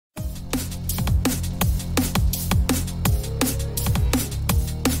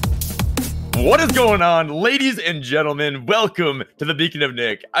What is going on, ladies and gentlemen? Welcome to the Beacon of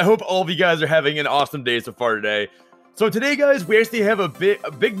Nick. I hope all of you guys are having an awesome day so far today. So today, guys, we actually have a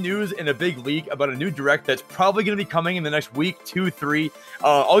big news and a big leak about a new direct that's probably going to be coming in the next week, 2, 3.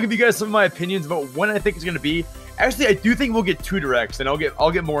 I'll give you guys some of my opinions about when I think it's going to be. Actually, I do think we'll get 2 directs, and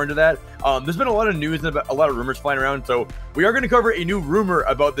I'll get more into that. There's been a lot of news and a lot of rumors flying around, so we are going to cover a new rumor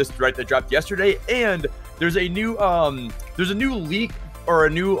about this direct that dropped yesterday, and there's a new leak or a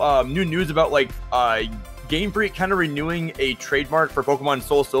new news about like Game Freak kind of renewing a trademark for Pokemon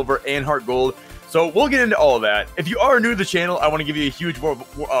Soul Silver and Heart Gold. So we'll get into all of that. If you are new to the channel, I want to give you a huge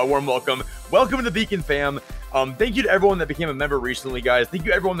warm welcome. Welcome to the Beacon fam. Thank you to everyone that became a member recently, guys. Thank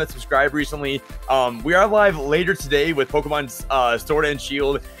you to everyone that subscribed recently. We are live later today with Pokemon Sword and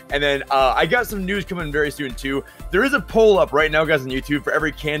Shield. And then I got some news coming very soon too. There is a poll up right now, guys, on YouTube for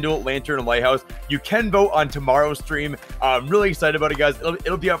every candle, lantern, and lighthouse. You can vote on tomorrow's stream. I'm really excited about it, guys.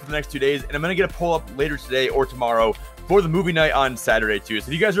 It'll be out for the next 2 days. And I'm going to get a poll up later today or tomorrow for the movie night on Saturday too. So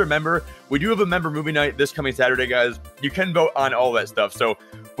if you guys remember, we do have a member movie night this coming Saturday, guys. You can vote on all that stuff. So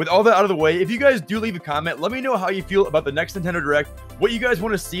with all that out of the way, if you guys do leave a comment, let me know how you feel about the next Nintendo Direct, what you guys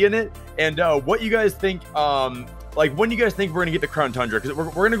want to see in it, and what you guys think, like when you guys think we're gonna get the Crown Tundra, because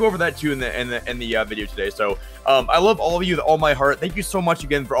we're gonna go over that too in the video today. So I love all of you with all my heart. Thank you so much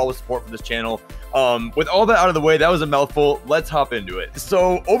again for all the support for this channel. With all that out of the way, that was a mouthful. Let's hop into it.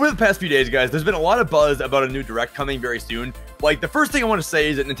 So over the past few days, guys, there's been a lot of buzz about a new direct coming very soon. Like, the first thing I want to say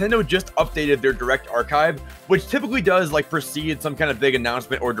is that Nintendo just updated their direct archive, which typically does like precede some kind of big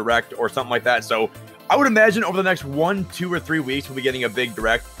announcement or direct or something like that. So I would imagine over the next 1, 2, or 3 weeks we'll be getting a big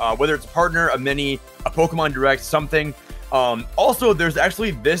direct, whether it's a partner, a mini, a Pokemon direct, something. Also, there's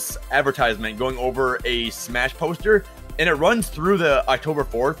actually this advertisement going over a Smash poster, and it runs through the October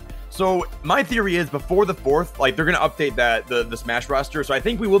 4th. So my theory is before the 4th, like, they're going to update that the Smash roster. So I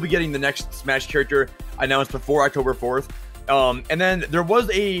think we will be getting the next Smash character announced before October 4th. And then there was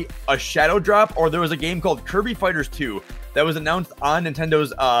a shadow drop, or there was a game called Kirby Fighters 2 that was announced on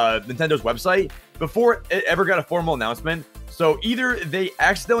Nintendo's website before it ever got a formal announcement. So either they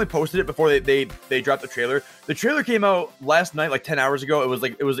accidentally posted it before they dropped the trailer. The trailer came out last night, like 10 hours ago. It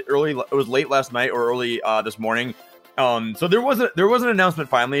was late last night or early this morning. So there was an announcement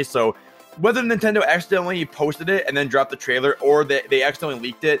finally. So whether Nintendo accidentally posted it and then dropped the trailer, or they accidentally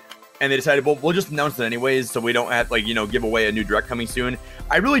leaked it and they decided, well, we'll just announce it anyways, so we don't have to, like, you know, give away a new direct coming soon.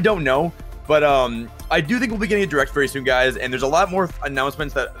 I really don't know, but I do think we'll be getting a direct very soon, guys. And there's a lot more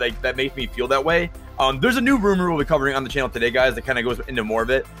announcements that make me feel that way. There's a new rumor we'll be covering on the channel today, guys, that kind of goes into more of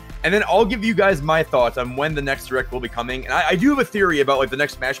it. And then I'll give you guys my thoughts on when the next direct will be coming. And I do have a theory about like the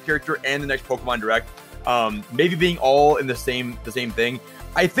next Smash character and the next Pokemon direct, maybe being all in the same thing.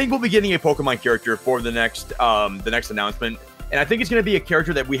 I think we'll be getting a Pokemon character for the next announcement. And I think it's going to be a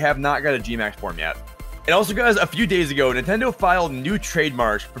character that we have not got a G-Max form yet. And also, guys, a few days ago, Nintendo filed new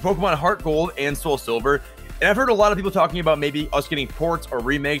trademarks for Pokemon Heart Gold and Soul Silver. And I've heard a lot of people talking about maybe us getting ports or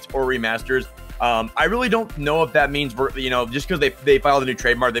remakes or remasters. I really don't know if that means we're, you know, just because they filed a new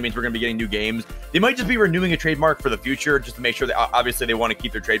trademark, that means we're going to be getting new games. They might just be renewing a trademark for the future, just to make sure that obviously they want to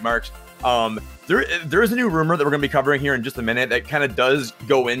keep their trademarks. There is a new rumor that we're going to be covering here in just a minute that kind of does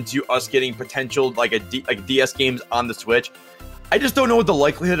go into us getting potential like DS games on the Switch. I just don't know what the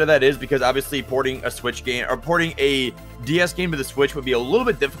likelihood of that is, because obviously porting a Switch game or porting a DS game to the Switch would be a little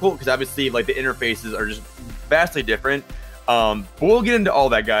bit difficult, because obviously like the interfaces are just vastly different. But we'll get into all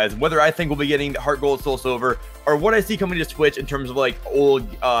that, guys. Whether I think we'll be getting Heart Gold, Soul Silver, or what I see coming to Switch in terms of like old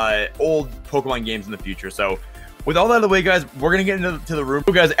Pokemon games in the future. So with all that out of the way, guys, we're gonna get into the rumor.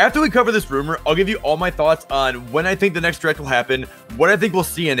 So guys, after we cover this rumor, I'll give you all my thoughts on when I think the next direct will happen, what I think we'll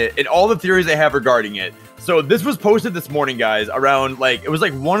see in it, and all the theories I have regarding it. So this was posted this morning, guys, around like, it was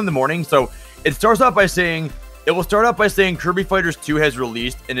like 1 in the morning. So it starts off by saying, it will start off by saying Kirby Fighters 2 has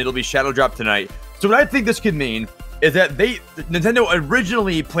released and it'll be shadow dropped tonight. So what I think this could mean is that Nintendo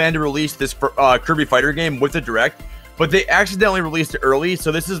originally planned to release this Kirby Fighter game with the direct, but they accidentally released it early.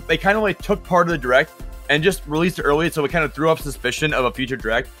 So they kind of like took part of the direct and just released it early. So it kind of threw up suspicion of a future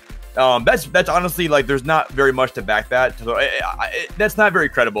direct. That's honestly, like, there's not very much to back that. So that's not very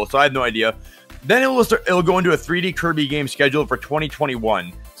credible. So I have no idea. Then it'll go into a 3D Kirby game scheduled for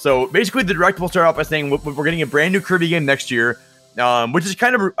 2021. So basically the direct will start out by saying we're getting a brand new Kirby game next year, which is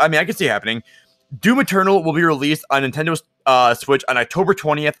kind of, I mean, I can see it happening. Doom Eternal will be released on Nintendo's Switch on October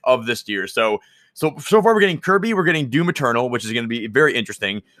 20th of this year. So far we're getting Kirby, we're getting Doom Eternal, which is going to be very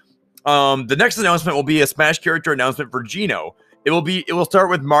interesting. The next announcement will be a Smash character announcement for Geno. It will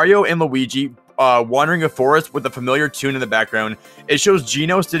start with Mario and Luigi wandering a forest with a familiar tune in the background. It shows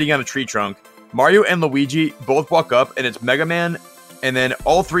Geno sitting on a tree trunk. Mario and Luigi both walk up, and it's Mega Man and then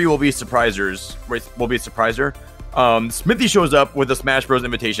all 3 will be surprisers. Will be a surpriser. Smithy shows up with a Smash Bros.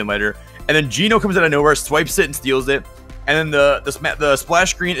 Invitation letter, and then Gino comes out of nowhere, swipes it, and steals it. And then the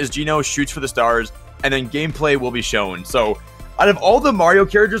splash screen is Gino shoots for the stars, and then gameplay will be shown. So, out of all the Mario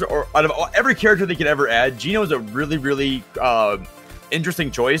characters, or out of every character they could ever add, Gino is a really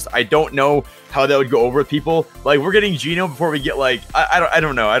interesting choice. I don't know how that would go over with people. Like, we're getting Gino before we get, like, I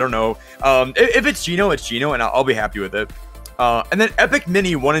don't know. If it's Gino, and I'll be happy with it. And then Epic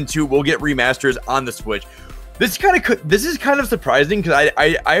Mini 1 and 2 will get remasters on the Switch. This is kind of surprising because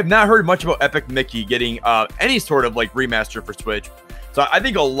I have not heard much about Epic Mickey getting any sort of like remaster for Switch. So I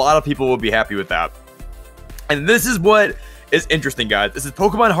think a lot of people will be happy with that. And this is what is interesting, guys. This is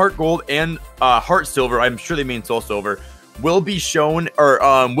Pokemon Heart Gold and Heart Silver. I'm sure they mean Soul Silver. Will be shown, or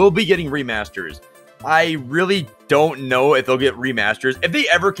will be getting remasters. I really don't know if they'll get remasters. If they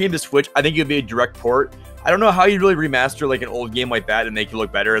ever came to Switch, I think it would be a direct port. I don't know how you really remaster like an old game like that and make it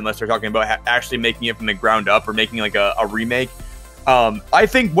look better, unless they're talking about actually making it from the ground up or making like a remake. I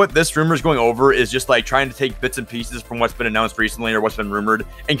think what this rumor is going over is just like trying to take bits and pieces from what's been announced recently or what's been rumored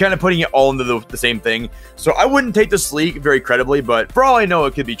and kind of putting it all into the same thing. So I wouldn't take this leak very credibly, but for all I know,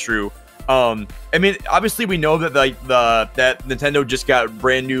 it could be true. I mean, obviously we know that that Nintendo just got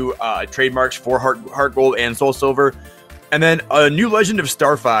brand new trademarks for Heart Gold and Soul Silver. And then a new Legend of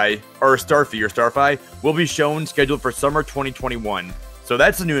Starfy will be shown, scheduled for summer 2021. So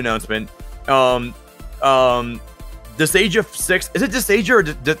that's a new announcement. Dysasia 6, is it Dysasia or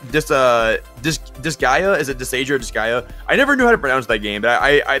Disgaea? Is it Dysasia or Disgaea? I never knew how to pronounce that game, but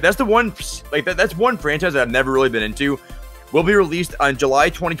I that's the one, like that's one franchise that I've never really been into. Will be released on July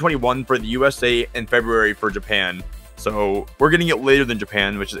 2021 for the USA and February for Japan. So we're getting it later than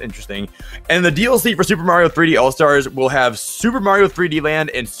Japan, which is interesting. And the DLC for Super Mario 3D All-Stars will have Super Mario 3D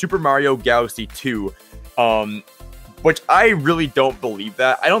Land and Super Mario Galaxy 2, which I really don't believe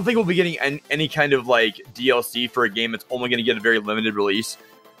that. I don't think we'll be getting any kind of like DLC for a game that's only going to get a very limited release.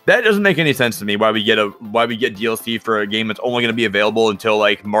 That doesn't make any sense to me. Why we get DLC for a game that's only going to be available until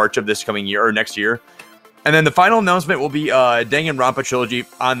like March of this coming year or next year. And then the final announcement will be Danganronpa Trilogy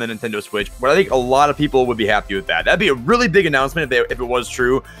on the Nintendo Switch, where I think a lot of people would be happy with that. That'd be a really big announcement if it was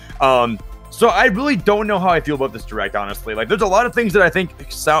true. So I really don't know how I feel about this Direct, honestly. Like, there's a lot of things that I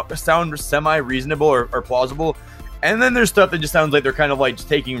think sound semi-reasonable or plausible. And then there's stuff that just sounds like they're kind of like just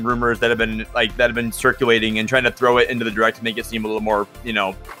taking rumors that have been circulating and trying to throw it into the Direct to make it seem a little more, you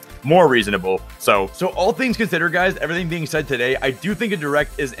know, more reasonable. So all things considered, guys, everything being said today, I do think a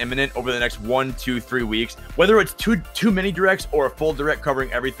Direct is imminent over the next 1, 2, 3 weeks. Whether it's two mini Directs or a full Direct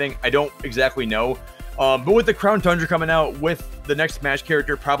covering everything, I don't exactly know. But with the Crown Tundra coming out, with the next Smash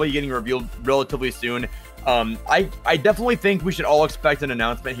character probably getting revealed relatively soon, I definitely think we should all expect an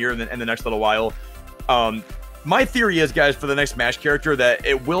announcement here in the next little while. My theory is, guys, for the next Smash character, that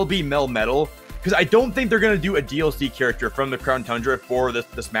it will be Melmetal, because I don't think they're going to do a DLC character from the Crown Tundra for the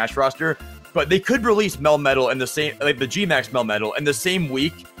Smash roster, but they could release Melmetal in the same, like the G-Max Melmetal, in the same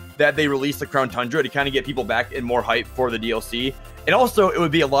week that they release the Crown Tundra to kind of get people back and more hype for the DLC. And also, it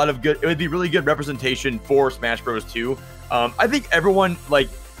would be really good representation for Smash Bros. 2. I think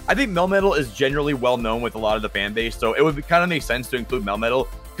Melmetal is generally well known with a lot of the fan base, so it would kind of make sense to include Melmetal,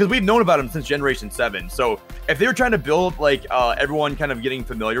 because we've known about him since Generation 7. So if they were trying to build like everyone kind of getting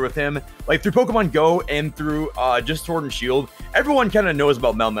familiar with him, like through Pokemon Go and through just Sword and Shield, everyone kind of knows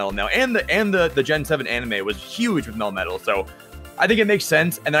about Melmetal now. And the Gen 7 anime was huge with Melmetal. So I think it makes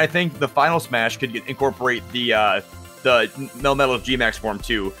sense. And then I think the final Smash could incorporate the Melmetal's G-Max form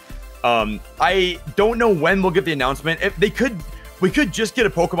too. I don't know when we'll get the announcement. If they could, we could just get a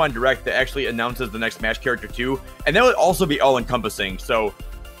Pokemon Direct that actually announces the next Smash character too, and that would also be all-encompassing. So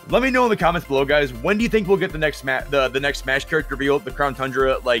let me know in the comments below, guys. When do you think we'll get the next Smash character reveal, the Crown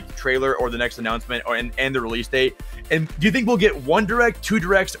Tundra like trailer, or the next announcement, and the release date? And do you think we'll get one Direct, 2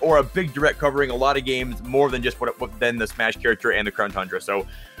 Directs, or a big Direct covering a lot of games more than just than the Smash character and the Crown Tundra? So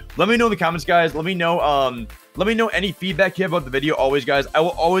let me know in the comments, guys. Let me know any feedback you have about the video. Always, guys, I will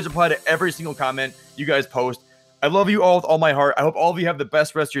always reply to every single comment you guys post. I love you all with all my heart. I hope all of you have the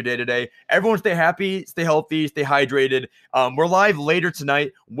best rest of your day today. Everyone stay happy, stay healthy, stay hydrated. We're live later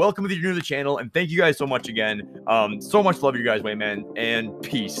tonight. Welcome if you're new to the channel, and thank you guys so much again. So much love you guys, Wayman, and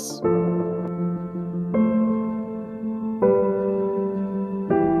peace.